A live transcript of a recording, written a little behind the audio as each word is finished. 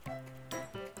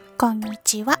こんに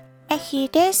ちは、えひ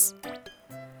です。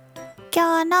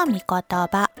今日の御言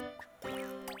葉、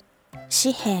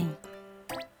詩編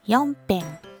4編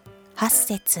8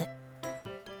節。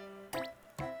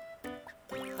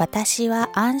私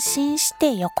は安心し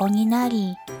て横にな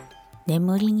り、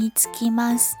眠りにつき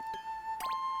ます。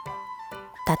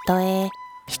たとえ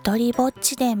一りぼっ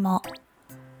ちでも、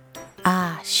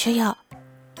ああ主よ、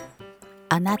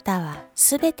あなたは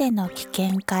すべての危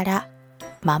険から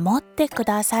守ってく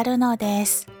ださるので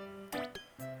す。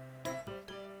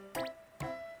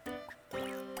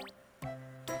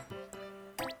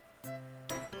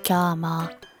今日も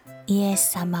イエ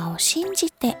ス様を信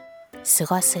じて過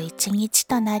ごす一日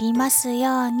となります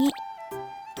ように。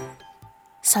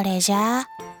それじゃあ、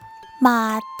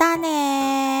また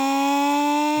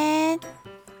ねー。